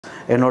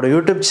என்னோட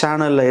யூடியூப்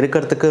சேனலில்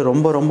இருக்கிறதுக்கு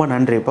ரொம்ப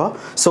நன்றிப்பா.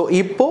 ஸோ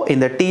இப்போது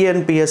இந்த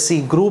டிஎன்பிஎஸ்சி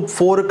குரூப்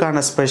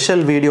 4க்கான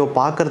ஸ்பெஷல் வீடியோ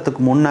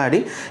பார்க்குறதுக்கு முன்னாடி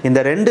இந்த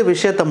 2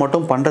 விஷயத்தை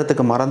மட்டும்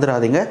பண்ணுறதுக்கு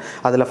மறந்துடாதீங்க.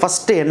 அதில்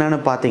ஃபஸ்ட்டு என்னென்னு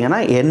பார்த்தீங்கன்னா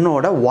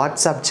என்னோட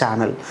வாட்ஸ்அப்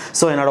சேனல்.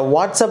 ஸோ என்னோட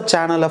வாட்ஸ்அப்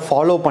சேனலை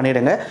ஃபாலோ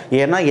பண்ணிவிடுங்க.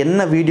 ஏன்னா என்ன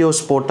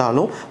வீடியோஸ்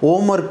போட்டாலும்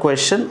ஹோம்ஒர்க்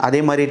கொஷின்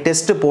அதே மாதிரி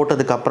டெஸ்ட்டு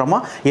போட்டதுக்கப்புறமா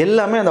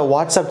எல்லாமே அந்த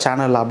வாட்ஸ்அப்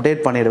சேனலில்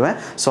அப்டேட் பண்ணிடுவேன்.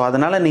 ஸோ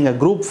அதனால் நீங்கள்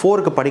குரூப்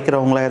 4க்கு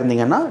படிக்கிறவங்களா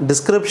இருந்தீங்கன்னா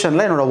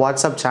டிஸ்கிரிப்ஷனில் என்னோட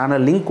வாட்ஸ்அப்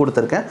சேனல் லிங்க்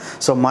கொடுத்துருக்கேன்.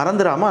 ஸோ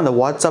மறந்துடாமல் அந்த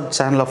வாட்ஸ்அப்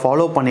சேனலை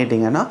ஃபாலோ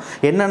பண்ணிட்டீங்கன்னா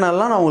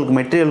என்னென்னலாம் நான் உங்களுக்கு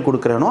மெட்டீரியல்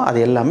கொடுக்குறேனோ அது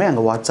எல்லாமே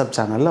அங்கே வாட்ஸ்அப்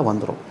சேனலில்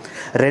வந்துடும்.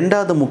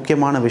 ரெண்டாவது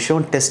முக்கியமான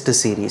விஷயம் டெஸ்ட்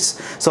சீரீஸ்.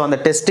 ஸோ அந்த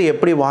டெஸ்ட்டு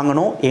எப்படி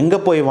வாங்கணும், எங்கே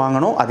போய்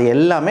வாங்கணும், அது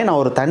எல்லாமே நான்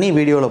ஒரு தனி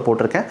வீடியோவில்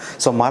போட்டிருக்கேன்.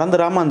 ஸோ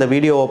மறந்துடாமல் அந்த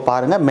வீடியோவை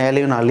பாருங்கள்,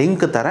 மேலேயும் நான்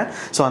லிங்க் தரேன்.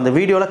 ஸோ அந்த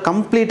வீடியோவில்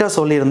கம்ப்ளீட்டாக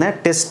சொல்லியிருந்தேன்.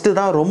 டெஸ்ட்டு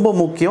தான் ரொம்ப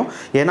முக்கியம்.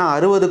 ஏன்னா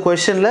 60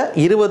 கொஷனில்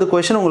 20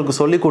 கொஷின் உங்களுக்கு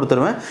சொல்லி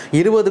கொடுத்துருவேன்.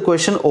 20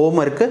 question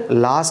homework,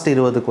 last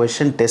 20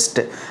 question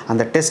test.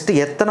 அந்த டெஸ்ட்டு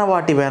எத்தனை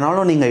வாட்டி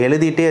வேணாலும் நீங்கள்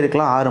எழுதிட்டே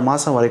இருக்கலாம் 6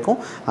 மாதம்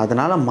வரைக்கும்.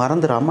 அதனால்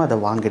மறந்துடாமல் அதை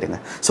வாங்கிடுங்க.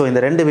 ஸோ இந்த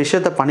 2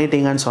 விஷயத்தை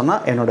பண்ணிட்டீங்கன்னு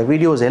சொன்னால் என்னோடய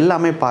வீடியோஸ்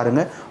எல்லாமே பாருங்கள்,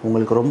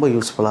 உங்களுக்கு ரொம்ப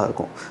யூஸ்ஃபுல்லாக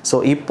இருக்கும். ஸோ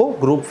இப்போது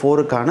குரூப்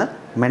 4க்கான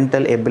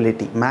மென்டல்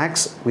எபிலிட்டி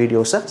மேக்ஸ்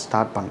வீடியோஸை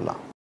ஸ்டார்ட்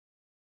பண்ணலாம்.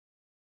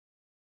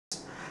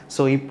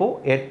 ஸோ இப்போது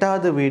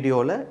 8வது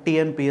வீடியோவில்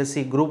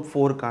டிஎன்பிஎஸ்சி குரூப்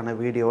 4க்கான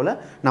வீடியோவில்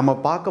நம்ம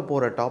பார்க்க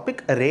போகிற topic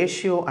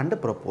ratio and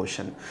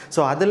proportion. So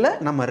அதில்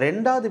நம்ம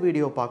 2வது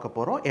வீடியோ பார்க்க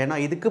போகிறோம். ஏன்னா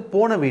இதுக்கு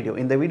போன வீடியோ,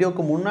 இந்த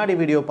வீடியோக்கு முன்னாடி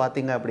வீடியோ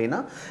பார்த்தீங்க அப்படின்னா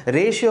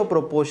ரேஷியோ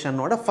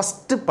ப்ரொப்போர்ஷனோட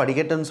ஃபஸ்ட்டு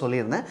படிக்கட்டுன்னு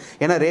சொல்லியிருந்தேன்.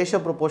 ஏன்னா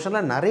ரேஷியோ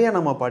ப்ரொப்போர்ஷனில் நிறைய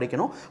நம்ம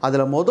படிக்கணும்.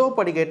 அதில்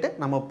படிக்கட்டு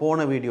நம்ம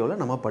போன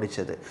வீடியோவில் நம்ம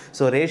படித்தது.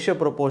 ஸோ ரேஷியோ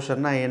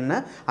ப்ரொப்போர்ஷன்னா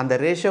என்ன, அந்த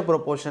ரேஷியோ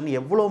ப்ரொப்போர்ஷன்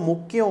எவ்வளோ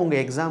முக்கியம்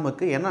உங்கள்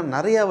எக்ஸாமுக்கு. ஏன்னா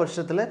நிறையா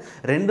வருஷத்தில்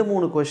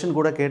 2-3 கொஷின்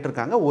கூட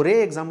கேட்டிருக்காங்க. ஒரே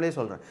எக்ஸாம்லேயே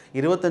சொல்கிறேன்,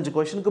 25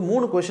 கொஷனுக்கு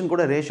 3 கொஷின்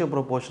கூட ரேஷியோ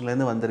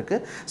ப்ரொப்போர்ஷன்லேருந்து வந்திருக்கு.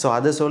 ஸோ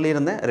அது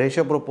சொல்லியிருந்தேன்.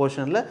 ரேஷியோ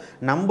ப்ரொப்போர்ஷனில்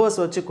நம்பர்ஸ்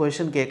வச்சு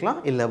கொஷின் கேட்கலாம்,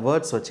 இல்லை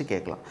வேர்ட்ஸ் வச்சு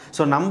கேட்கலாம்.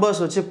 ஸோ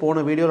நம்பர்ஸ் வச்சு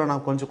போன வீடியோவில்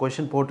நான் கொஞ்சம்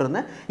கொஷின்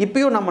போட்டிருந்தேன்.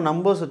 இப்போயும் நம்ம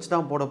நம்பர்ஸ் வச்சு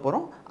தான் போட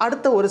போகிறோம்.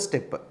 அடுத்த ஒரு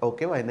ஸ்டெப்பு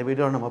ஓகேவா இந்த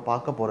வீடியோவில் நம்ம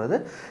பார்க்க போகிறது.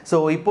 ஸோ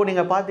இப்போ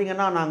நீங்கள்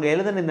பார்த்தீங்கன்னா நாங்கள்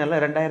எழுதுனதில்ல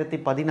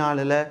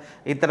 2014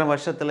 இத்தனை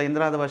வருஷத்தில்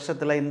இந்திராத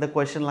வருஷத்தில் இந்த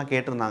கொஷின்லாம்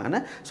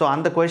கேட்டிருந்தாங்கன்னு. ஸோ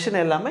அந்த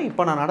கொஷின் எல்லாமே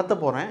இப்போ நான் நடத்த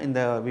போகிறேன்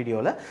இந்த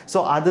வீடியோவில். ஸோ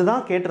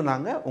அதுதான்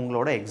கேட்டிருந்தாங்க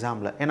உங்களோட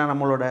எக்ஸாமில். ஏன்னா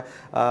நம்மளோட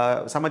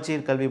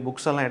சமச்சீர் கல்வி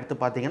புக்ஸ் எல்லாம் எடுத்து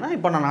பார்த்தீங்கன்னா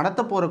இப்போ நான்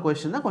நடத்த போகிற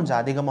கொஷின் தான் கொஞ்சம்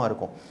அதிகமாக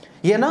இருக்கும்.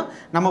 ஏன்னா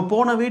நம்ம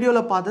போன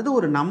வீடியோவில் பார்த்தது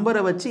ஒரு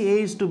நம்பரை வச்சு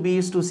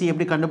A/B/C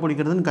எப்படி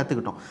கண்டுபிடிக்கிறதுன்னு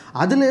கற்றுக்கிட்டோம்.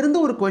 அதிலிருந்து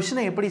ஒரு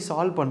கொஷினை எப்படி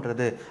சால்வ்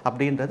பண்ணுறது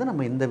அப்படின்றத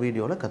நம்ம இந்த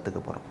வீடியோவில் கற்றுக்க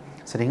போகிறோம்.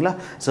 சரிங்களா?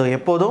 ஸோ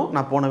எப்போதும்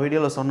நான் போன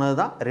வீடியோவில் சொன்னது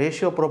தான்,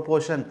 ரேஷியோ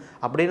ப்ரொப்போர்ஷன்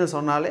அப்படின்னு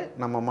சொன்னாலே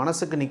நம்ம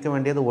மனசுக்கு நிற்க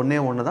வேண்டியது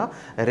ஒன்று தான்,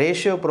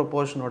 ரேஷியோ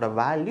ப்ரொப்போர்ஷனோட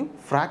வேல்யூ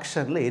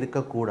ஃப்ராக்ஷனில்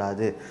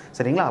இருக்கக்கூடாது.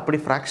 சரிங்களா? அப்படி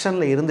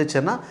ஃப்ராக்ஷனில்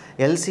இருந்துச்சுன்னா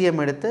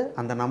எல்சிஎம் எடுத்து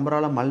அந்த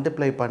நம்பரால்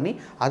மல்டிப்ளை பண்ணி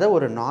அதை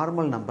ஒரு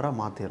நார்மல் நம்பராக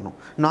மாற்றிடணும்.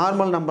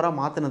 நார்மல் நம்பராக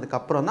மாற்றினதுக்கு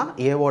அப்புறம் தான்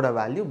ஏவோட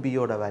வேல்யூ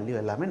பியோட வேல்யூ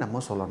எல்லாமே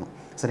நம்ம சொல்லணும்.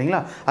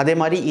 சரிங்களா? அதே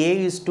மாதிரி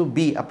A/B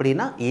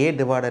அப்படின்னா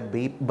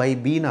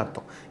A/Bன்னு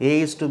அர்த்தம்.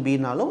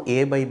 A/Bனாலும்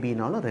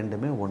A/Bனாலும்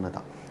ரெண்டுமே ஒன்று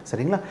தான்.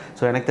 சரிங்களா?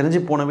 ஸோ எனக்கு தெரிஞ்சு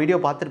போன வீடியோ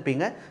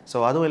பார்த்துருப்பீங்க. ஸோ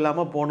அதுவும்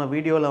இல்லாமல் போன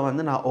வீடியோவில்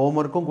வந்து நான்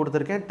ஹோம்ஒர்க்கும்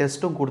கொடுத்துருக்கேன்,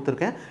 டெஸ்ட்டும்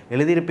கொடுத்துருக்கேன்.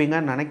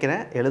 எழுதியிருப்பீங்கன்னு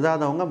நினைக்கிறேன்.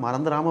 எழுதாதவங்க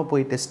மறந்துடாமல்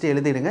போய் டெஸ்ட்டு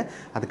எழுதிடுங்க.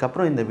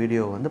 அதுக்கப்புறம் இந்த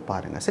வீடியோ வந்து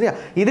பாருங்கள். சரியா?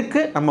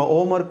 இதுக்கு நம்ம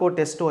ஹோம்ஒர்க்கோ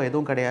டெஸ்ட்டோ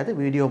எதுவும் கிடையாது,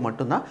 வீடியோ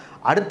மட்டும்தான்.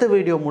 அடுத்த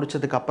வீடியோ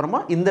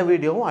முடிச்சதுக்கப்புறமா இந்த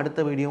வீடியோவும்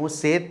அடுத்த வீடியோவும்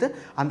சேர்த்து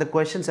அந்த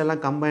கொஷின்ஸ்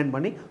எல்லாம் கம்பைன்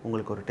பண்ணி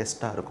உங்களுக்கு ஒரு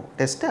டெஸ்ட்டாக இருக்கும்.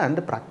 டெஸ்ட்டு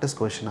அண்ட் ப்ராக்டிஸ்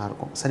கொஷினாக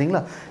இருக்கும்.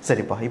 சரிங்களா?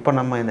 சரிப்பா, இப்போ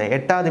நம்ம இந்த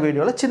 8வது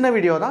வீடியோவில் சின்ன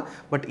வீடியோ தான்,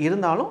 பட்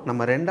இருந்தாலும்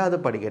நம்ம 2வது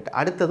படிக்கட்டு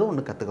அடுத்ததும்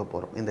ஒன்று கற்றுக்க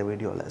போகிறோம் இந்த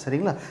வீடியோவில்.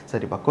 சரிங்களா?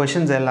 சரிப்பா,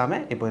 கொஷின்ஸ் எல்லாமே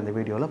இப்போ இந்த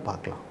வீடியோவில்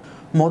பார்க்கலாம்.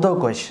 மொதல்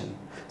question.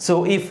 So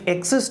if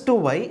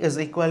x/y is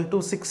equal to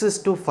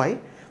 6/5,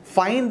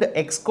 find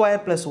x²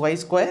 plus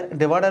y²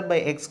 divided by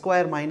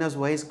x² minus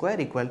y²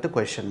 equal to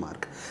question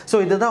mark. So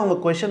இதுதான்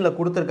உங்கள் கொஷனில்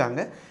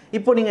கொடுத்துருக்காங்க.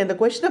 இப்போ நீங்கள் இந்த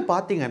கொஷினை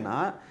பார்த்தீங்கன்னா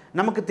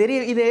நமக்கு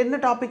தெரியும் இது என்ன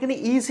டாபிக்னு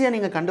ஈஸியாக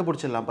நீங்கள்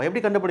கண்டுபிடிச்சிடலாம்ப்பா.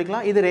 எப்படி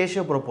கண்டுபிடிக்கலாம்? இது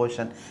ரேஷியோ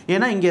ப்ரொப்போர்ஷன்.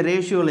 ஏன்னா இங்கே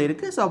ரேஷியோவில்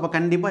இருக்குது. ஸோ அப்போ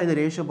கண்டிப்பாக இது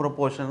ரேஷியோ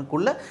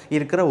ப்ரொப்போர்ஷனுக்குள்ளே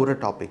இருக்கிற ஒரு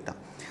டாபிக் தான்.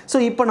 ஸோ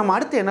இப்போ நம்ம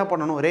அடுத்து என்ன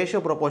பண்ணணும்? ரேஷியோ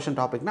ப்ரொப்போர்ஷன்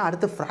டாபிக்னா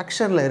அடுத்து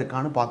ஃப்ராக்ஷனில்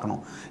இருக்கான்னு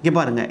பார்க்கணும். இங்கே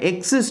பாருங்கள்,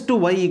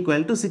 x/y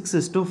 =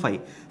 6/5.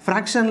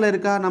 ஃப்ராக்ஷனில்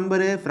இருக்கா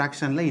நம்பரு?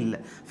 ஃப்ராக்ஷனில் இல்லை.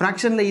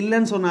 ஃப்ராக்ஷனில்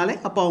இல்லைன்னு சொன்னாலே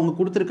அப்போ அவங்க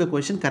கொடுத்துருக்க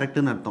கொஷின்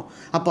கரெக்டுன்னு அர்த்தம்.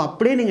 அப்போ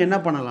அப்படியே நீங்கள் என்ன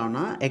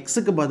பண்ணலாம்னா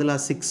எக்ஸுக்கு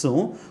பதிலாக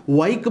 6ம்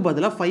ஒய்க்கு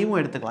பதிலாக 5ம்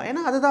எடுத்துக்கலாம்.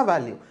 ஏன்னா அதுதான்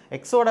வேல்யூ.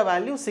 எக்ஸோட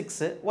வேல்யூ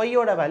 6,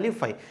 ஒய்யோட வேல்யூ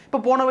 5. இப்போ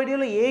போன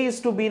வீடியோவில்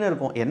A/Bன்னு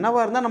இருக்கும்.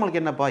 என்னவாக இருந்தால்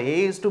நம்மளுக்கு என்னப்பா,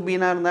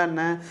 A/Bனா இருந்தால்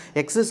என்ன,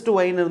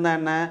 X/Yன்னு இருந்தால்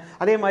என்ன,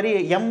 அதே மாதிரி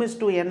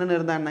M/Nன்னு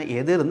இருந்தால் என்ன,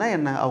 எது இருந்தால்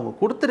என்ன, அவங்க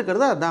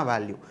கொடுத்துருக்கிறது அதுதான்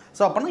வேல்யூ.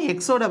 ஸோ அப்போனா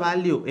எக்ஸோட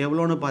வேல்யூ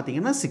எவ்வளோன்னு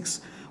பார்த்தீங்கன்னா 6,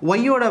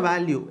 ஒய்யோட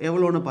வேல்யூ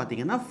எவ்வளோன்னு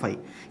பார்த்தீங்கன்னா 5.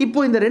 இப்போ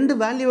இந்த 2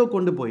 வேல்யூவை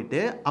கொண்டு போயிட்டு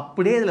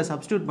அப்படியே இதில்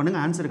சப்ஸ்டியூட்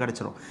பண்ணுங்கள், ஆன்சர்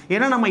கிடச்சிரும்.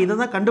 ஏன்னா நம்ம இதை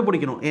தான்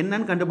கண்டுபிடிக்கணும்,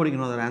 என்னன்னு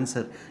கண்டுபிடிக்கணும் அதோட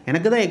ஆன்சர்.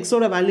 எனக்கு தான்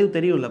எக்ஸோட வேல்யூ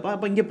தெரியும் இல்லைப்பா,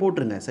 அப்போ இங்கே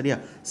போட்டுருங்க. சரியா?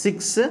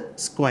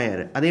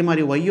 6². அதே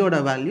மாதிரி ஒய்யோட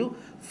வேல்யூ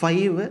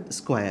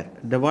 5²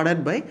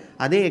 டிவைடட் பை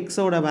அதே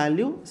எக்ஸோட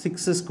வேல்யூ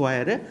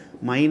 6²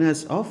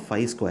 மைனஸ் ஆஃப்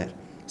 5².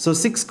 ஸோ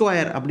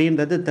 6²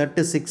 அப்படின்றது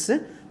 36,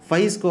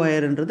 5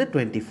 ஸ்கொயர்ன்றது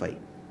 25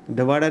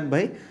 divided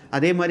by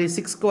அதே மாதிரி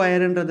 6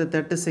 ஸ்கொயர்ன்றது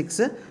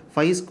 36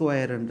 5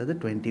 ஸ்கொயர்ன்றது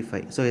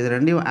 25 ஸோ இது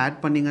ரெண்டையும் ஆட்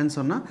பண்ணிங்கன்னு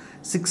சொன்னால்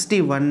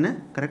 61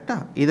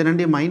 கரெக்டாக இது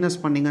ரெண்டையும்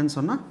மைனஸ் பண்ணிங்கன்னு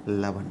சொன்னால்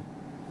 11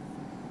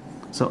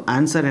 ஸோ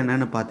ஆன்சர்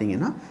என்னென்னு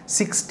பார்த்தீங்கன்னா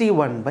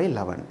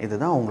 61/11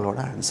 இதுதான் உங்களோட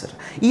ஆன்சர்.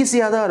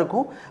 ஈஸியாக தான்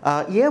இருக்கும்.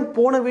 ஏன்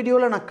போன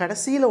வீடியோவில் நான்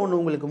கடைசியில் ஒன்று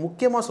உங்களுக்கு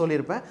முக்கியமாக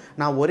சொல்லியிருப்பேன்,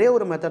 நான் ஒரே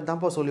ஒரு மெத்தட்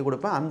தான்ப்பா சொல்லிக்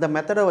கொடுப்பேன், அந்த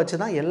மெத்தடை வச்சு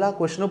தான் எல்லா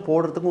கொஷினும்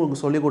போடுறதுக்கும்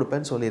உங்களுக்கு சொல்லிக்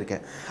கொடுப்பேன்னு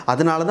சொல்லியிருக்கேன்.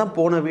 அதனால தான்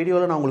போன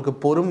வீடியோவில் நான் உங்களுக்கு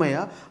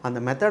பொறுமையாக அந்த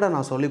மெத்தடை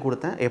நான் சொல்லிக்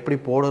கொடுத்தேன் எப்படி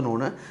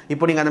போடணும்னு.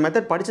 இப்போ நீங்கள் அந்த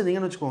மெத்தட்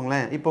படிச்சிருந்தீங்கன்னு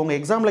வச்சுக்கோங்களேன், இப்போ உங்கள்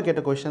எக்ஸாமில்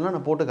கேட்ட கொஷின்லாம்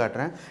நான் போட்டு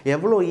காட்டுறேன்,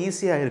 எவ்வளோ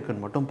ஈஸியாக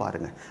இருக்குன்னு மட்டும்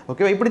பாருங்கள்.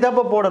 ஓகேவா? இப்படி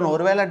தான்ப்பா போடணும்.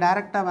 ஒருவேளை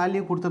டேரெக்டாக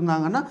வேல்யூ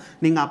கொடுத்துருந்தாங்கன்னா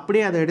நீங்கள்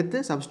அப்படியே அதை எடுத்து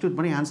சப்ஸ்டியூட்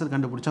பண்ணி ஆன்சர்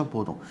கண்டுபிடிச்சா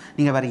போதும்.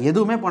 நீங்கள் வேறு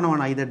எதுவுமே பண்ண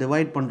வேணாம். இதை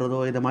டிவைட் பண்ணுறதோ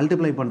இதை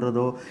மல்டிப்ளை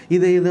பண்ணுறதோ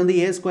இது வந்து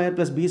a square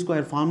plus b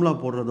square formula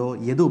போடுறதோ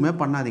எதுவுமே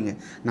பண்ணாதீங்க.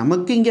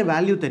 நமக்கு இங்கே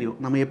வேல்யூ தெரியும்,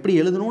 நம்ம எப்படி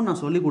எழுதணும்னு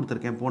நான் சொல்லி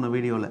கொடுத்துருக்கேன் போன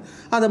வீடியோவில்.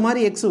 அதை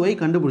மாதிரி எக்ஸ் ஒய்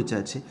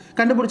கண்டுபிடிச்சாச்சு.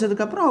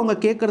 கண்டுபிடிச்சதுக்கப்புறம் அவங்க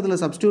கேட்குறதுல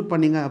சப்ஸ்டியூட்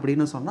பண்ணிங்க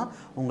அப்படின்னு சொன்னால்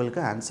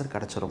உங்களுக்கு ஆன்சர்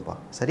கிடச்சிரும்பா.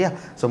 சரியா?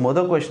 ஸோ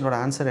முதல் கொஷினோட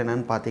ஆன்சர்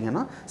என்னன்னு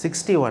பார்த்தீங்கன்னா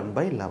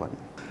 61/11.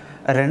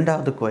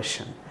 ரெண்டாவது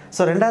கொஷின்.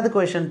 ஸோ ரெண்டாவது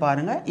கொஷின்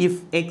பாருங்கள்.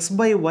 If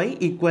x/y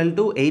equal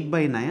to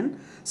 8/9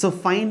 so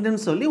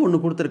ஃபைண்டுன்னு சொல்லி ஒன்று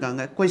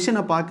கொடுத்துருக்காங்க.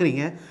 கொஷினை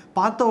பார்க்குறீங்க,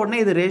 பார்த்த உடனே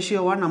இது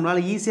ரேஷியோவாக நம்மளால்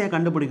ஈஸியாக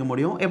கண்டுபிடிக்க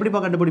முடியும். எப்படிப்பா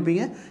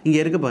கண்டுபிடிப்பீங்க? இங்கே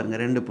இருக்குது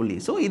பாருங்கள் 2 புள்ளி.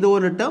 ஸோ இது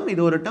ஒரு டேர்ம்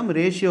இது ஒரு டேர்ம்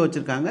ரேஷியோ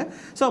வச்சுருக்காங்க.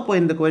 ஸோ அப்போ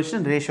இந்த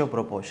question ratio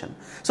proportion.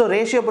 So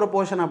ratio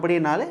proportion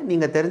அப்படின்னாலே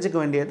நீங்கள் தெரிஞ்சுக்க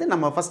வேண்டியது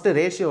நம்ம ஃபஸ்ட்டு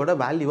ரேஷியோட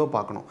வேல்யூவை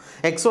பார்க்கணும்.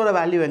 எக்ஸோட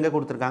வேல்யூ எங்கே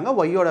கொடுத்துருக்காங்க,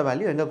 ஒய்யோட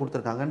வேல்யூ எங்கே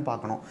கொடுத்துருக்காங்கன்னு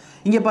பார்க்கணும்.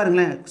 இங்கே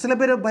பாருங்களேன், சில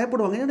பேர்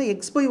பயப்படுவாங்க, ஏன்னா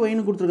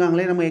x/yன்னு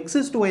கொடுத்துருக்காங்களே, நம்ம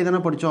x/y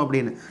தானே படித்தோம்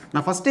அப்படின்னு.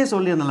 நான் ஃபஸ்ட்டே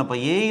சொல்லியிருந்தேன், இப்போ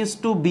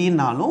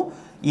a/bனாலும்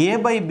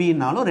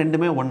a/bனாலும்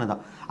ரெண்டுமே ஒன்று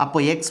தான். அப்போ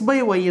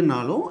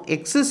x/yனாலும்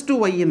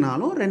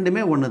x/yனாலும்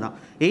ரெண்டுமே ஒன்று தான்.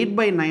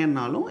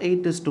 8/9னாலும்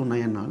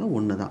 8:9னாலும்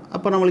ஒன்று தான்.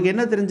 அப்போ நம்மளுக்கு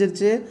என்ன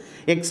தெரிஞ்சிருச்சு?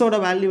 எக்ஸோட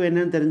வேல்யூ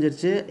என்னன்னு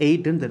தெரிஞ்சிருச்சு,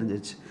 8ன்னு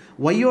தெரிஞ்சிருச்சு.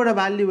 ஒய்யோட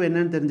வேல்யூ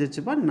என்னன்னு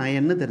தெரிஞ்சிருச்சுப்பா,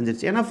 9ன்னு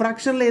தெரிஞ்சிருச்சு. ஏன்னா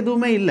ஃப்ராக்ஷனில்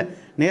எதுவுமே இல்லை,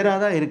 நேராக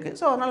தான் இருக்குது.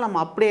 ஸோ அதனால் நம்ம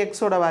அப்படியே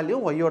எக்ஸோட வேல்யூ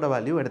ஒய்யோட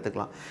வேல்யூ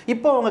எடுத்துக்கலாம்.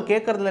 இப்போ அவங்க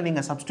கேட்குறதுல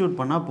நீங்கள் சப்ஸ்டியூட்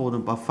பண்ணால்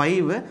போதும்ப்பா.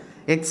 5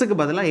 எக்ஸுக்கு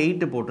பதிலாக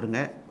 8 போட்டுருங்க,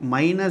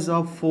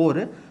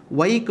 -4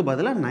 ஒய்க்கு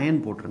பதிலாக 9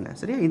 போட்டுருங்க.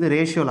 சரியா? இது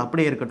ரேஷியோவில்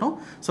அப்படியே இருக்கட்டும்.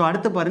 ஸோ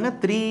அடுத்து பாருங்கள்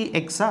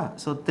 3x.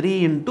 ஸோ 3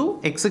 இன்ட்டு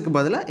எக்ஸுக்கு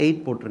பதிலாக 8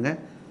 போட்டுருங்க.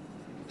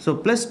 ஸோ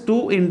ப்ளஸ் 2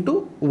 இன்ட்டு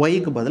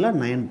ஒய்க்கு பதிலாக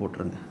 9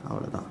 போட்டுருங்க.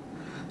 அவ்வளோதான்.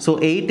 So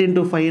 8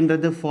 into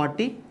 5ன்றது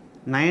 40,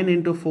 9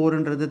 into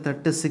 4ன்றது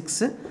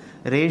 36.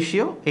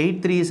 Ratio 8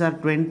 3s are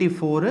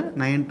 24,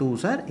 9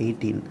 2s are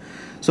 18.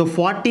 So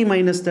 40 -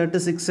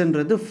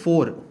 36ன்றது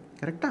 4.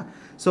 கரெக்டாக?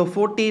 ஸோ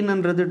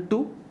 14ன்றது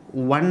 2,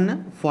 1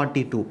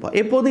 42.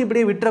 எப்போதும்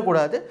இப்படியே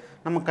விட்டுறக்கூடாது.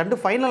 நம்ம கண்டு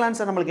ஃபைனல்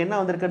ஆன்சர் நம்மளுக்கு என்ன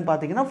வந்திருக்குன்னு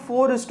பார்த்தீங்கன்னா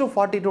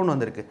 4:42ன்னு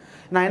வந்திருக்கு.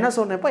 நான் என்ன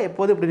சொன்னேன்ப்பா,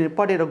 எப்போதும் இப்படி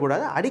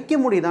நிப்பாட்டிடக்கூடாது, அடிக்க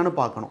முடியுதான்னு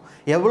பார்க்கணும்.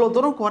 எவ்வளோ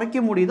தூரம்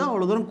குறைக்க முடியுதோ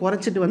அவ்வளோ தூரம்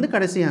குறைச்சிட்டு வந்து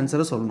கடைசி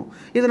ஆன்சரை சொல்லணும்.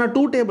 இதை நான்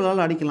 2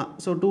 டேபிளால் அடிக்கலாம்.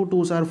 So 2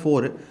 2s are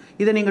 4.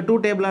 இதை நீங்கள் 2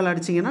 டேபிளால்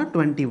அடிச்சிங்கன்னா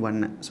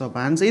 21. ஸோ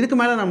அப்போ ஆன்சர் இதுக்கு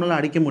மேலே நம்மளால்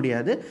அடிக்க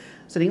முடியாது.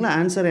 சரிங்களா?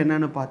 ஆன்சர்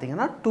என்னன்னு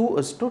பார்த்தீங்கன்னா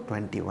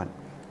 2:21.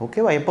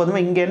 ஓகேவா? எப்போதுமே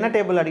இங்கே என்ன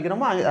டேபிள்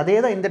அடிக்கிறோமோ அதே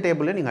தான் இந்த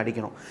டேபிளில் நீங்கள்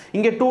அடிக்கணும்.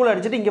 இங்கே 2ல்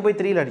அடிச்சுட்டு இங்கே போய்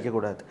 3ல்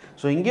அடிக்கக்கூடாது.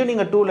 ஸோ இங்கேயும்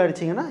நீங்கள் 2ல்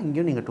அடிச்சிங்கன்னா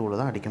இங்கேயும் நீங்கள் 2ல்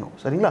தான் அடிக்கணும்.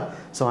 சரிங்களா?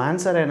 ஸோ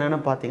ஆன்சர் என்னென்னு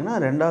பார்த்தீங்கன்னா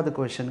ரெண்டாவது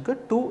கொஷனுக்கு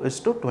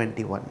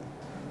 2:21.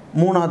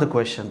 மூணாவது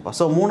கொஷின்ப்பா.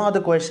 ஸோ மூணாவது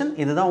கொஷின்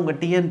இதுதான் உங்கள்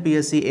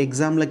டிஎன்பிஎஸ்சி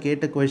எக்ஸாமில்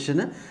கேட்ட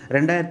கொஷின்.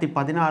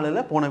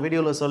 2014 போன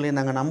வீடியோவில்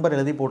சொல்லியிருந்தாங்க, நம்பர்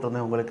எழுதி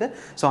போட்டிருந்தேன் உங்களுக்கு.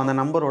 ஸோ அந்த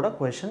நம்பரோட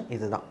கொஷின்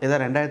இதுதான்.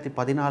 இதான்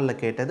 2014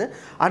 கேட்டது.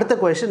 அடுத்த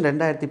கொஷின்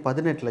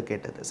 2018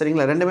 கேட்டது.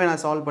 சரிங்களா? ரெண்டுமே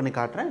நான் சால்வ் பண்ணி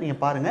காட்டுறேன்,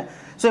 நீங்கள் பாருங்கள்.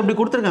 ஸோ இப்படி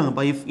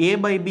கொடுத்துருக்காங்கப்பா, இஃப்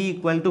a/b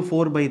 =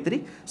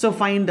 4/3 ஸோ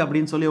ஃபைண்ட்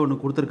அப்படின்னு சொல்லி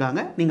ஒன்று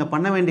கொடுத்துருக்காங்க. நீங்கள்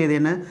பண்ண வேண்டியது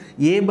என்ன,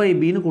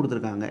 a/bன்னு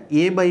கொடுத்துருக்காங்க.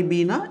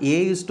 a/bனா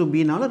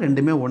a/bனாலும்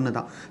ரெண்டுமே ஒன்று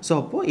தான். ஸோ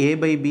அப்போது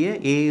a/bயை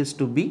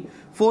a/b,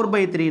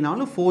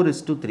 4/3னாலும்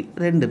 4:3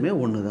 ரெண்டுமே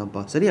ஒன்று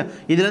தான்ப்பா. சரியா?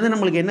 இதுலேருந்து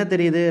நம்மளுக்கு என்ன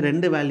தெரியுது,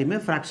 ரெண்டு வேல்யூமே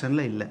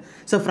ஃப்ராக்ஷனில் இல்லை.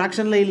 ஸோ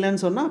ஃப்ராக்ஷனில்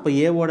இல்லைன்னு சொன்னால் அப்போ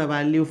ஏவோட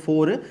வேல்யூ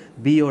 4,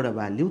 பியோட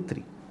வேல்யூ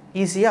 3.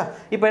 ஈஸியாக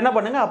இப்போ என்ன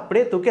பண்ணுங்கள்,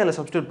 அப்படியே தூக்கி அதில்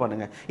சப்ஸ்டியூட்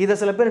பண்ணுங்கள். இதை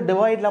சில பேர்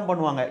டிவைட்லாம்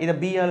பண்ணுவாங்க, இதை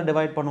பிஆல்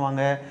டிவைட்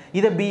பண்ணுவாங்க,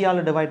 இதை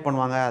பிஆல் டிவைட்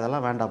பண்ணுவாங்க.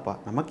 அதெல்லாம் வேண்டாப்பா.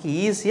 நமக்கு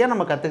ஈஸியாக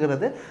நம்ம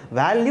கற்றுக்கிறது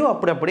வேல்யூ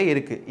அப்படியே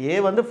இருக்குது. ஏ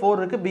வந்து 4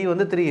 இருக்குது, பி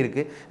வந்து 3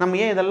 இருக்குது.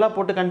 நம்ம ஏன் இதெல்லாம்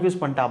போட்டு கன்ஃபியூஸ்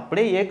பண்ணிட்டோம்,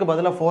 அப்படியே ஏக்கு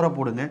பதிலாக 4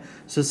 போடுங்க.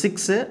 ஸோ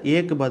 6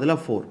 ஏக்கு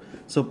பதிலாக 4.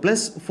 So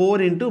plus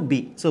 4 into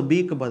B, so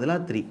பிக்கு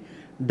பதிலாக 3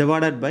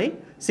 divided by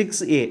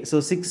 6a. So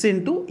 6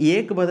 into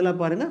ஏக்கு பதிலாக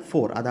பாருங்கள்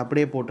 4, அதை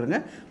அப்படியே போட்டுருங்க.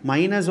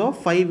 மைனஸ் ஆஃப்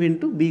 5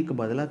 இன்ட்டு பிக்கு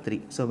பதிலாக 3.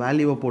 ஸோ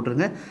வேல்யூவை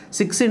போட்டுருங்க.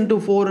 6 into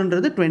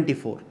 4ன்றது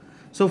 24.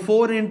 So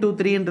 4 into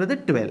 3ன்றது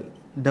 12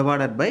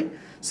 divided by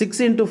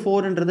 6 into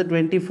 4ன்றது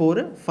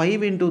 24,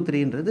 5 into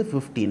 3ன்றது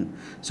 15.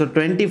 So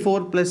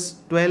 24 plus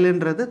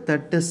 12ன்றது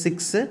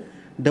 36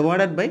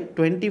 divided by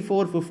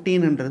 24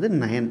 15ன்றது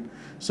 9.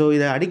 So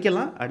இதை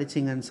அடிக்கலாம்,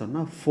 அடிச்சிங்கன்னு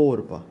சொன்னால்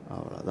 4பா.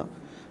 அவ்வளோதான்.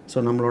 ஸோ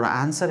நம்மளோட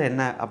ஆன்சர்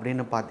என்ன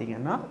அப்படின்னு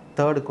பார்த்தீங்கன்னா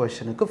தேர்ட்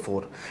கொஷனுக்கு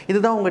 4.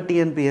 இதுதான் உங்கள்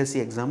டிஎன்பிஎஸ்சி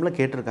எக்ஸாமில்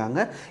கேட்டிருக்காங்க.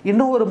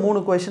 இன்னும் ஒரு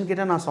 3 கொஷின்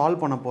கிட்ட நான்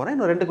சால்வ் பண்ண போகிறேன்.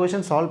 இன்னும் 2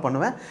 கொஷின் சால்வ்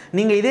பண்ணுவேன்.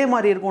 நீங்கள் இதே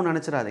மாதிரி இருக்கும்னு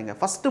நினச்சிடாதீங்க.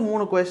 ஃபஸ்ட்டு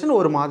 3 கொஷின்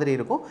ஒரு மாதிரி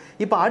இருக்கும்.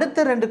 இப்போ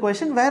அடுத்த 2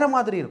 கொஷின் வேறு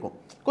மாதிரி இருக்கும்.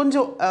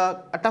 கொஞ்சம்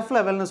டஃப்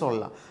லெவல்னு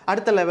சொல்லலாம்.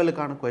 அடுத்த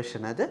லெவலுக்கான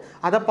கொஷின்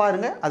அதை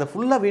பாருங்கள். அதை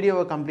ஃபுல்லாக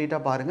வீடியோவை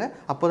கம்ப்ளீட்டாக பாருங்கள்.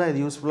 அப்போ தான் இது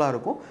யூஸ்ஃபுல்லாக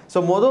இருக்கும். ஸோ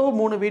மொதல்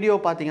 3 வீடியோ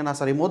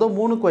பார்த்தீங்கன்னா மொதல்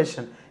 3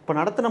 கொஷின் இப்போ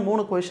நடத்தின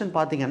 3 கொஷின்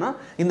பார்த்தீங்கன்னா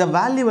இந்த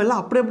வேல்யூ எல்லாம்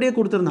அப்படியே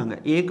கொடுத்துருந்தாங்க.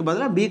 ஏக்கு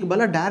பதிலாக பிக்கு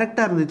பதிலாக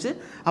டேரெக்டாக இருந்துச்சு,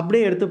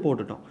 அப்படியே எடுத்து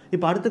போட்டுட்டோம்.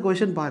 இப்போ அடுத்த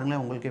கொஷின்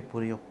பாருங்களேன், உங்களுக்கே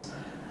புரியும்.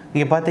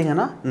 இங்கே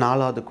பார்த்தீங்கன்னா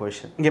 4வது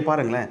கொஷின். இங்கே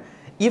பாருங்களேன்,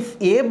 if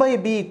a by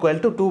b equal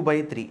to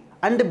 2/3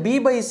 and b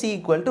by c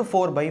equal to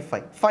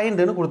 4/5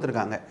 ஃபைண்டுன்னு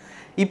கொடுத்துருக்காங்க.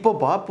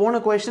 இப்போப்பா போன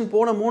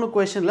 3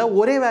 கொஷனில்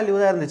ஒரே வேல்யூ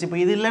தான் இருந்துச்சு. இப்போ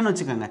இது இல்லைன்னு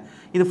வச்சுக்கோங்க,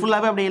 இது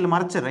ஃபுல்லாகவே அப்படியே இல்லை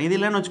மறைச்சிடுறேன். இது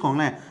இல்லைன்னு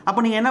வச்சுக்கோங்களேன். அப்போ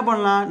நீங்கள் என்ன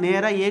பண்ணலாம்,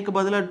 நேராக ஏக்கு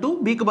பதிலாக 2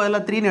 பிக்கு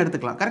பதிலாக 3ன்னு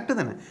எடுத்துக்கலாம். கரெக்டு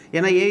தானே?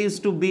 ஏன்னா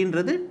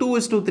a/bன்றது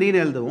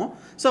 2/3ன்னு எழுதுவோம்.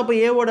 ஸோ அப்போ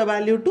ஏவோட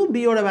வேல்யூ 2,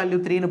 பியோட வேல்யூ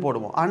 3ன்னு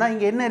போடுவோம். ஆனால்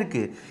இங்கே என்ன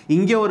இருக்குது,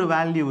 இங்கே ஒரு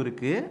வேல்யூ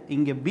இருக்குது,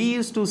 இங்கே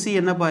b/c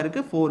என்னப்பா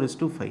இருக்குது,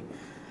 4/5.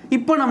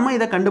 இப்போ நம்ம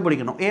இதை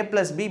கண்டுபிடிக்கணும். a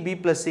 + b b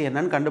 + c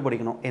என்னன்னு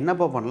கண்டுபிடிக்கணும்.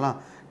 என்னப்பா பண்ணலாம்,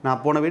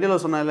 நான் போன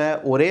வீடியோவில் சொன்னால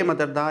ஒரே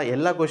மெத்தட் தான்,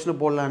 எல்லா கொஷினும்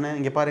போடலான்னு.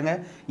 இங்கே பாருங்கள்,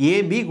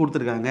 ஏபி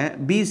கொடுத்துருக்காங்க,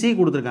 பிசி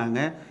கொடுத்துருக்காங்க.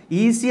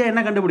 ஈஸியாக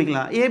என்ன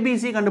கண்டுபிடிக்கலாம்,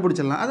 ஏபிசி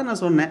கண்டுபிடிச்சிடலாம். அதை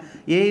நான் சொன்னேன்.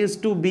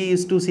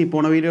 a/b/c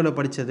போன வீடியோவில்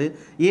படித்தது.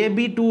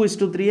 ஏபி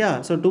 2/3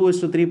 ஸோ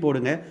 2/3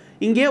 போடுங்க.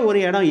 இங்கே ஒரு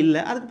இடம்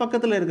இல்லை, அதுக்கு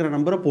பக்கத்தில் இருக்கிற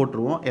நம்பரை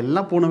போட்டுருவோம்.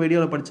 எல்லாம் போன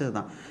வீடியோவில் படித்தது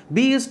தான்.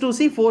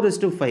 b/c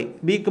 4/5,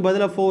 பிக்கு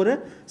பதிலாக 4,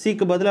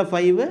 சிக்கு பதிலாக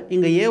 5.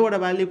 இங்கே ஏவோட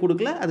வேல்யூ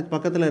கொடுக்கல, அதுக்கு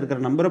பக்கத்தில் இருக்கிற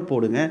நம்பரை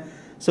போடுங்க.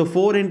 ஸோ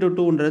 4 ×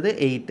 2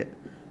 8,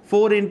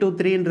 4 ×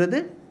 3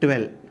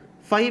 12,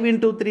 5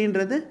 ×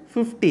 3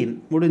 15.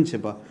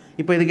 முடிஞ்சுப்பா.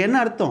 இப்போ இதுக்கு என்ன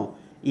அர்த்தம்,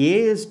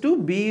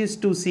 a/b/c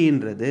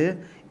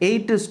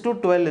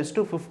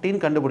 8/12/15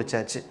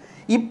 கண்டுபிடிச்சாச்சு.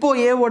 இப்போ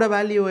ஏவோட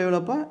வேல்யூ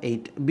எவ்வளோப்பா,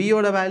 8,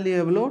 பியோட வேல்யூ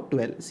எவ்வளோ,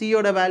 12,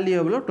 சியோட வேல்யூ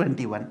எவ்வளோ,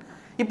 21.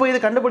 இப்போ இது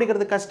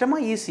கண்டுபிடிக்கிறது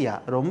கஷ்டமாக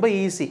ஈஸியாக, ரொம்ப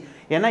ஈஸி.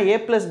 ஏன்னா a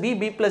 + b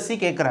b + c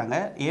கேட்குறாங்க.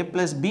 a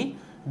 + b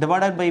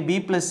divided by b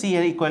 + c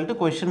equal to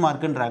question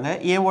markன்றாங்க.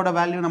 ஏவோட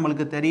வேல்யூ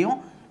நம்மளுக்கு தெரியும்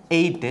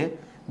 8,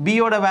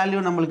 பியோட வேல்யூ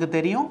நம்மளுக்கு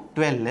தெரியும்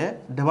 12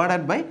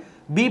 டிவைடட் பை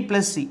b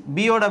 + c.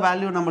 பியோட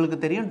வேல்யூ நம்மளுக்கு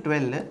தெரியும்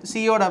 12,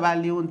 சியோட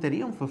வேல்யூவும்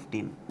தெரியும்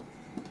 15.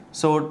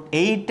 So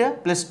 8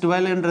 +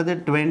 12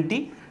 20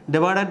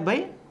 divided by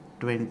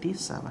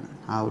 27.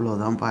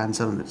 அவ்வளோதான்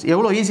ஆன்சர் வந்துடுச்சு.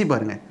 எவ்வளோ ஈஸி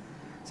பாருங்கள்.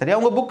 சரியா,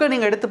 உங்கள் புக்கை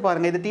நீங்கள் எடுத்து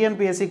பாருங்கள். இது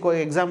டிஎன்பிஎஸ்சி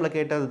எக்ஸாமில்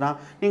கேட்டது தான்.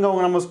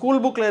 நீங்கள் நம்ம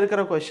ஸ்கூல் புக்கில்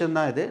இருக்கிற கொஷின்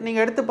தான் இது.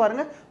 நீங்கள் எடுத்து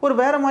பாருங்கள், ஒரு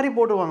வேறு மாதிரி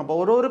போட்டுவாங்கப்பா.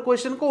 ஒரு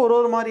கொஷனுக்கும்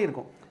ஒரு மாதிரி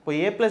இருக்கும். இப்போ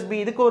a + b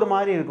இதுக்கு ஒரு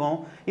மாதிரி இருக்கும்.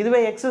 இதுவே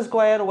x²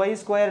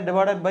 y²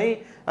 டிவைடட் பை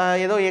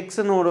ஏதோ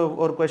எக்ஸ்ன்னு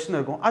ஒரு கொஷின்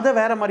இருக்கும், அதை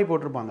வேறு மாதிரி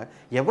போட்டிருப்பாங்க.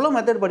 எவ்வளோ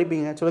மெத்தட்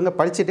படிப்பீங்க சொல்லுங்கள்?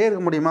 படிச்சுட்டே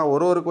இருக்க முடியுமா?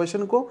 ஒரு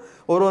கொஷனுக்கும்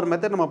ஒரு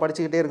மெத்தட் நம்ம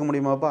படிச்சுக்கிட்டே இருக்க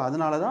முடியுமாப்பா?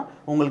 அதனால தான்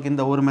உங்களுக்கு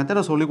இந்த ஒரு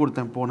மெத்தடை சொல்லி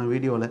கொடுத்தேன் போன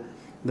வீடியோவில்.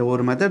 இந்த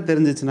ஒரு மெத்தட்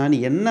தெரிஞ்சிச்சுன்னா நீ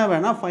என்ன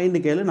வேணால் ஃபைண்டு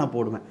கேளு, நான்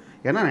போடுவேன்.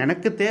 ஏன்னா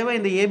எனக்கு தேவை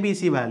இந்த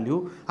ஏபிசி வேல்யூ,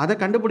 அதை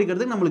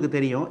கண்டுபிடிக்கிறதுக்கு நம்மளுக்கு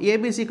தெரியும்.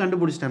 ஏபிசி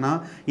கண்டுபிடிச்சிட்டேன்னா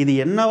இது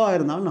என்னவாக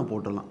இருந்தாலும் நான்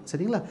போட்டுடலாம்.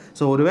 சரிங்களா?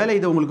 ஸோ ஒருவேளை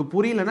இது உங்களுக்கு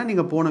புரியலைன்னா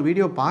நீங்கள் போன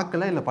வீடியோ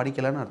பார்க்கல இல்லை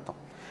படிக்கலைன்னு அர்த்தம்.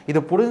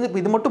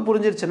 இது மட்டும்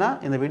புரிஞ்சிருச்சுன்னா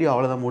இந்த வீடியோ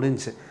அவ்வளோதான்,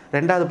 முடிஞ்சு.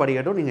 2வது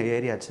படிக்கட்டும் நீங்கள்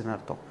ஏறியாச்சுன்னு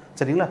அர்த்தம்.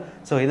 சரிங்களா?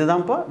 ஸோ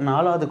இதுதான் இப்போ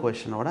 4வது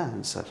கொஷனோட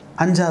ஆன்சர்.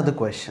 5வது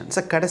கொஷின்,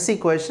 ஸோ கடைசி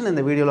கொஷின்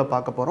இந்த வீடியோவில்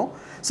பார்க்க போகிறோம்.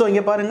 ஸோ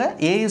இங்கே பாருங்கள்,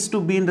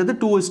 a/b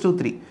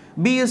 2/3,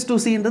 b/c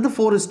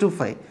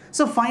 4/5.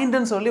 ஸோ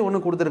ஃபைண்டுன்னு சொல்லி ஒன்று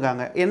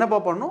கொடுத்துருக்காங்க. என்னப்பா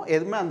பண்ணணும்,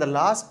 எதுவுமே அந்த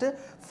லாஸ்ட்டு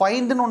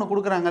ஃபைண்டுன்னு ஒன்று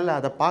கொடுக்குறாங்கல்ல,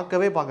 அதை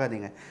பார்க்கவே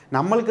பார்க்காதீங்க.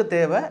 நம்மளுக்கு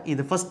தேவை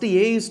இது ஃபஸ்ட்டு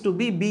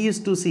a/b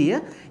b/c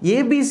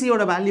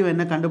ஏபிசியோட வேல்யூ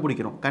என்ன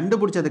கண்டுபிடிக்கிறோம்.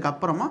 கண்டுபிடிச்சதுக்கு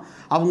அப்புறமா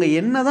அவங்க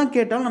என்ன தான்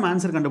கேட்டாலும் நம்ம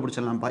ஆன்சர்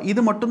கண்டுபிடிச்சிடலாம்ப்பா.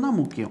 இது மட்டும்தான்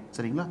முக்கியம்.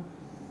 சரிங்களா?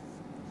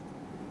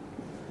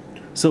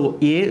 ஸோ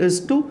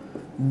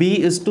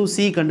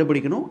a/b/c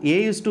கண்டுபிடிக்கணும்.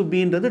 a/b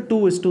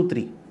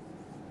 2/3.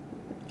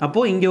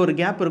 அப்போது இங்கே ஒரு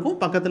கேப் இருக்கும்,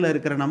 பக்கத்தில்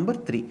இருக்கிற நம்பர்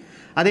 3.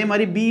 அதே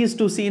மாதிரி b/c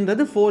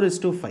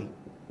 4/5.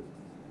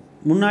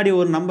 முன்னாடி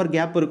ஒரு நம்பர்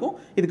கேப் இருக்கும்,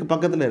 இதுக்கு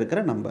பக்கத்தில்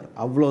இருக்கிற நம்பர்.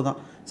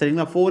 அவ்வளோதான்.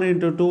 சரிங்களா? 4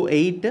 × 2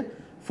 8,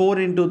 4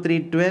 × 3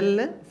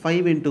 12,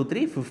 5 ×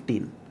 3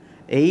 15.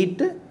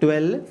 8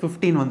 12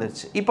 15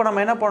 வந்துருச்சு. இப்போ நம்ம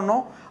என்ன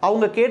பண்ணோம்,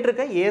 அவங்க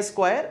கேட்டிருக்க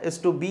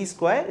a²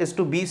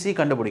 b² bc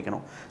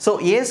கண்டுபிடிக்கணும். ஸோ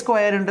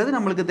a²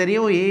 நம்மளுக்கு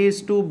தெரியும்,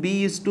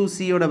 a/b/c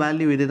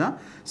வேல்யூ இதுதான்.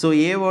 ஸோ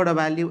ஏவோட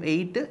வேல்யூ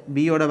 8,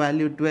 பியோட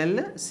வேல்யூ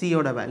 12,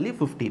 சியோட வேல்யூ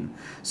 15.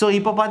 ஸோ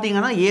இப்போ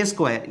பார்த்தீங்கன்னா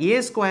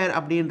a²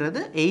 அப்படின்றது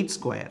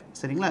 8².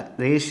 சரிங்களா?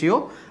 ரேஷியோ.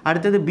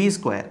 அடுத்தது b².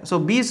 So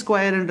b²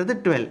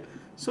 12,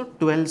 so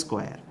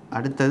 12².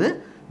 அடுத்தது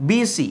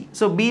BC.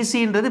 ஸோ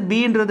BCன்றது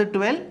Bன்றது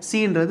 12,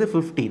 Cன்றது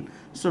 15.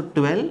 ஸோ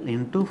 12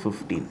 ×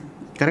 15.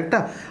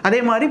 கரெக்டாக? அதே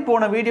மாதிரி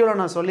போன வீடியோவில்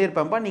நான்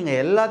சொல்லியிருப்பேன்ப்பா, நீங்கள்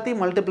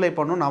எல்லாத்தையும் மல்டிப்ளை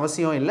பண்ணணும்னு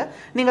அவசியம் இல்லை,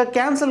 நீங்கள்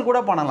கேன்சல் கூட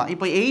பண்ணலாம்.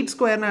 இப்போ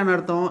 8² என்ன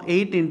அர்த்தம்,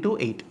 8 ×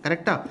 8.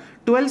 கரெக்டாக?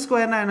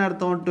 12² என்ன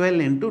அர்த்தம்,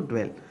 12 ×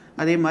 12.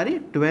 அதே மாதிரி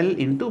 12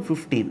 into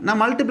 15 நான்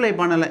மல்டிப்ளை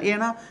பண்ணலை,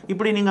 ஏன்னா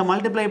இப்படி நீங்கள்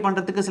மல்டிப்ளை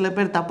பண்ணுறதுக்கு சில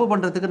பேர் தப்பு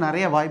பண்ணுறதுக்கு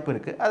நிறைய வாய்ப்பு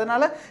இருக்குது.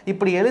 அதனால்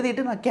இப்படி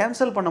எழுதிட்டு நான்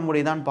கேன்சல் பண்ண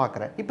முடியுதான்னு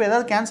பார்க்குறேன். இப்போ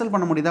ஏதாவது கேன்சல்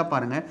பண்ண முடியுதா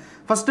பாருங்கள்.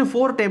 ஃபஸ்ட்டு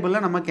 4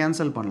 டேபிளில் நம்ம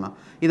கேன்சல் பண்ணலாம்.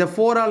 இதை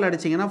 4ஆல்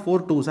அடிச்சிங்கன்னா 4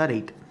 2s are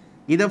 8,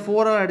 இதை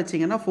 4ஆல்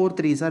அடிச்சிங்கன்னா 4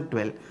 3s are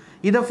 12,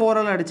 இதை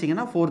 4ஆல்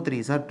அடிச்சிங்கன்னா 4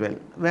 3s are 12.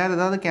 வேறு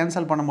ஏதாவது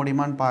கேன்சல் பண்ண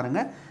முடியுமான்னு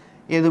பாருங்கள்.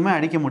 எதுவுமே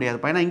அடிக்க முடியாது.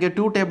 ஏன்னா இங்கே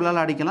 2 டேபிளால்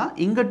அடிக்கலாம்,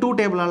 இங்கே 2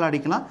 டேபிளால்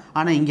அடிக்கலாம்,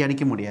 ஆனால் இங்கே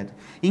அடிக்க முடியாது.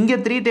 இங்கே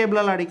 3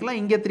 டேபிளால் அடிக்கலாம்,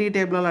 இங்கே 3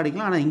 டேபிளால்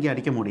அடிக்கலாம், ஆனால் இங்கே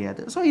அடிக்க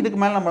முடியாது. ஸோ இதுக்கு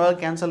மேலே நம்மளால்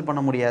கேன்சல்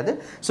பண்ண முடியாது.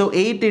 So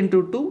 8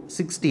 into 2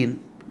 16,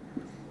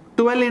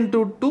 12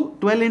 into 2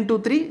 12 into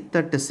 3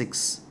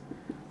 36,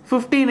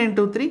 15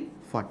 into 3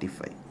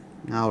 45.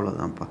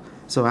 அவ்வளோதான்ப்பா.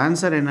 So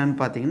answer என்னன்னு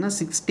பார்த்தீங்கன்னா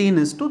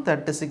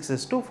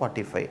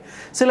 16:36:45.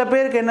 சில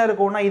பேருக்கு என்ன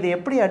இருக்கும்னா இது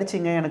எப்படி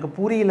அடிச்சிங்க எனக்கு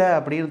புரியல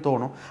அப்படின்னு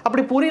தோணும்.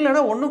 அப்படி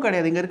புரியலன்னா ஒன்றும்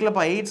கிடையாது. இங்கே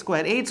இருக்கலப்பா 8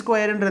 ஸ்கொயர், 8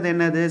 ஸ்கொயருன்றது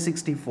என்னது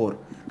 64,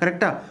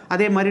 கரெக்டாக?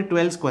 அதே மாதிரி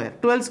 12 ஸ்கொயர்,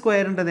 12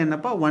 ஸ்கொயருன்றது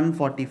என்னப்பா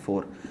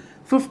 144.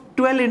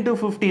 12 into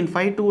 15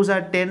 5 2s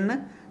are 10,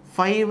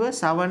 5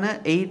 7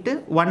 8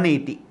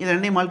 180. இது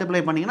ரெண்டையும்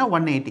மல்டிப்ளை பண்ணிங்கன்னா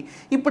 180.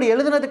 இப்படி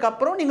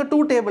எழுதுனதுக்கப்புறம் நீங்கள் 2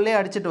 டேபிளே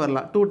அடிச்சுட்டு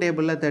வரலாம். 2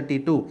 டேபிளில்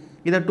 32,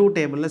 இதை 2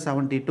 டேபிளில்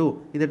 72,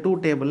 இதை 2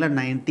 டேபிளில்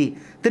 90,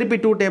 திருப்பி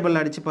 2 டேபிளில்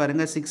அடித்து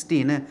பாருங்கள்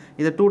 16,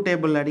 இதை 2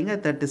 டேபிளில் அடிங்க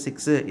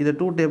 36, இதை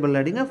 2 டேபிளில்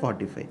அடிங்க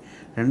 45.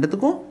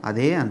 ரெண்டுத்துக்கும்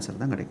அதே ஆன்சர்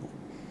தான் கிடைக்கும்.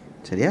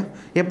 சரியா?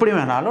 எப்படி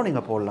வேணாலும்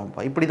நீங்கள்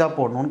போடலாம்ப்பா. இப்படி தான்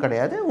போடணும்னு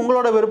கிடையாது,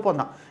 உங்களோட விருப்பம்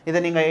தான். இதை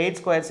நீங்கள் 8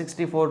 ஸ்கொயர்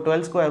 64,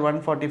 12 ஸ்கொயர்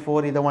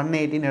 144, இதை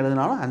 180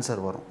 எழுதினாலும்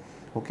ஆன்சர் வரும்.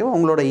 ஓகேவா?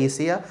 உங்களோட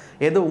ஈஸியாக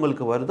எது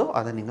உங்களுக்கு வருதோ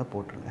அதை நீங்கள்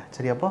போட்டுருங்க.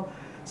 சரியாப்பா?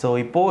 ஸோ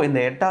இப்போது இந்த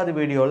 8வது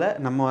வீடியோவில்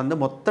நம்ம வந்து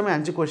மொத்தமே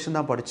 5 கொஷின்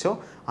தான்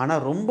படித்தோம்.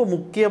 ஆனால் ரொம்ப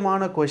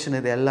முக்கியமான கொஷின்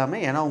இது எல்லாமே.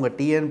 ஏன்னா உங்கள்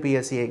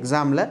டிஎன்பிஎஸ்சி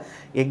எக்ஸாமில்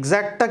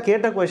எக்ஸாக்டாக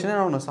கேட்ட கொஷினை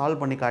நான் ஒன்று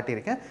சால்வ் பண்ணி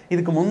காட்டியிருக்கேன்.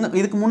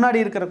 இதுக்கு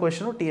முன்னாடி இருக்கிற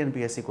கொஷினும்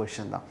டிஎன்பிஎஸ்சி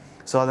கொஷின் தான்.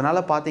 ஸோ அதனால்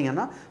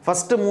பார்த்தீங்கன்னா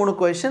ஃபஸ்ட்டு 3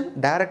 கொஷின்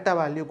டேரெக்டாக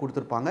வேல்யூ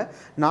கொடுத்துருப்பாங்க.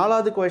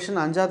 4வது கொஷின்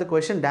 5வது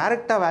கொஷின்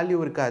டேரெக்டாக வேல்யூ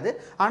இருக்காது.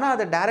 ஆனால்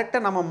அதை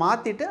டேரெக்டாக நம்ம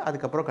மாற்றிட்டு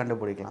அதுக்கப்புறம்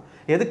கண்டுபிடிக்கலாம்.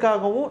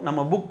 எதுக்காகவும்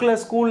நம்ம புக்கில்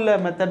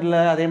ஸ்கூலில் மெத்தடில்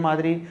அதே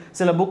மாதிரி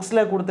சில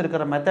புக்ஸில்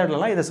கொடுத்துருக்கிற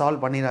மெத்தட்லலாம் இதை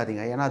சால்வ்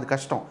பண்ணிடாதீங்க. ஏன்னா அது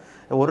கஷ்டம்.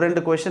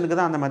 1-2 கொஷனுக்கு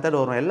தான் அந்த மெத்தட்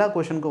வரும், எல்லா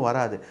கொஷனுக்கும்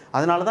வராது.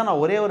 அதனால தான்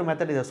நான் ஒரே ஒரு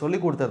மெத்தட் இதை சொல்லி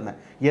கொடுத்துருந்தேன்.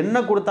 என்ன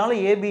கொடுத்தாலும்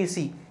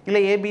ஏபிசி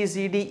இல்லை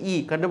ஏபிசிடிஇ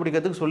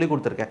கண்டுபிடிக்கிறதுக்கு சொல்லி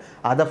கொடுத்துருக்கேன்.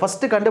 அதை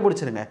ஃபஸ்ட்டு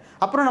கண்டுபிடிச்சிருங்க,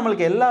 அப்புறம்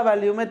நம்மளுக்கு எல்லா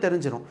வேல்யூமே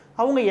தெரிஞ்சிடும்.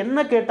 அவங்க என்ன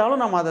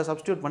கேட்டாலும் நம்ம அதை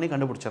சப்ஸ்டியூட் பண்ணி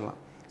கண்டுபிடிச்சிடலாம்.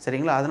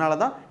 சரிங்களா? அதனால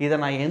தான் இதை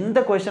நான் எந்த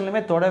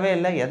கொஷன்லையுமே தொடவே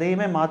இல்லை,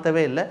 எதையுமே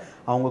மாற்றவே இல்லை.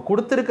 அவங்க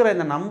கொடுத்துருக்கிற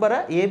இந்த நம்பரை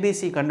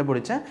ஏபிசி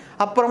கண்டுபிடிச்சேன்,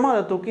 அப்புறமா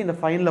அதை தூக்கி இந்த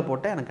ஃபைனில்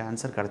போட்டால் எனக்கு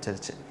ஆன்சர்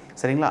கிடச்சிருச்சு.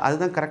 சரிங்களா?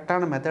 அதுதான்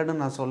கரெக்டான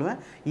மெத்தடுன்னு நான்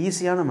சொல்லுவேன்,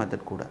 ஈஸியான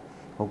மெத்தட் கூட.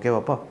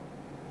 ஓகேவாப்பா?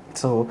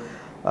 ஸோ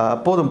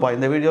போதும்ப்பா,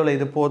 இந்த வீடியோவில்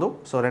இது போதும்.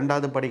 ஸோ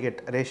 2வது படிக்கட்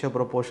ரேஷியோ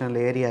ப்ரொபோர்ஷனில்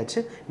ஏறியாச்சு.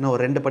 இன்னும்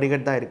ஒரு 2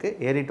 படிக்கட் தான் இருக்குது.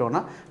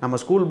 ஏறிட்டோன்னா நம்ம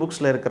ஸ்கூல்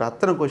புக்ஸில் இருக்கிற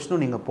அத்தனை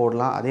கொஷினும் நீங்கள்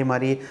போடலாம். அதே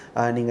மாதிரி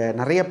நீங்கள்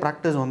நிறைய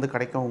ப்ராக்டிஸ் வந்து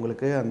கிடைக்கும்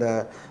உங்களுக்கு. அந்த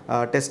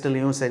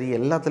டெஸ்ட்லேயும் சரி,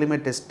 எல்லாத்துலேயுமே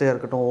டெஸ்ட்டாக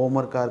இருக்கட்டும்,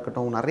 ஹோம்ஒர்க்காக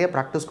இருக்கட்டும், நிறைய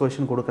ப்ராக்டிஸ்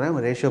கொஷின் கொடுக்குறேன்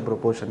ரேஷியோ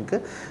ப்ரொபோர்ஷனுக்கு.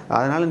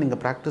 அதனால்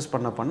நீங்கள் ப்ராக்டிஸ்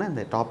பண்ண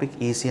இந்த டாபிக்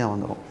ஈஸியாக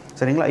வந்துடும்.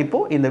 சரிங்களா?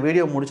 இப்போது இந்த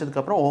வீடியோ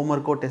முடிச்சதுக்கப்புறம்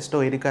ஹோம்ஒர்க்கோ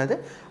டெஸ்ட்டோ இருக்காது.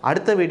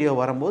 அடுத்த வீடியோ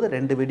வரும்போது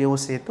 2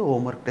 வீடியோவும் சேர்த்து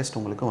ஹோம்ஒர்க் டெஸ்ட்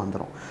உங்களுக்கு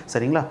வந்துடும்.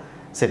 சரிங்களா?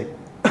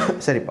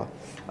 சரிப்பா,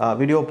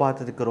 வீடியோ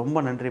பார்த்ததுக்கு ரொம்ப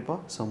நன்றிப்பா.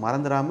 ஸோ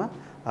மறந்துடாமல்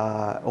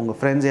உங்கள்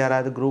ஃப்ரெண்ட்ஸ்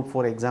யாராவது குரூப்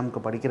 4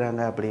 எக்ஸாமுக்கு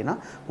படிக்கிறாங்க அப்படின்னா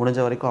முடிஞ்ச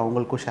வரைக்கும்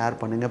அவங்களுக்கும் ஷேர்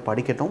பண்ணுங்கள்,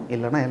 படிக்கட்டும்.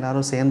 இல்லைனா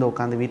எல்லோரும் சேர்ந்து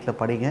உட்காந்து வீட்டில்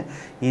படிங்க,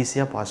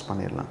 ஈஸியாக பாஸ்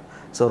பண்ணிடலாம்.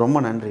 ஸோ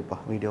ரொம்ப நன்றிப்பா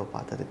வீடியோ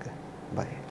பார்த்ததுக்கு. பை.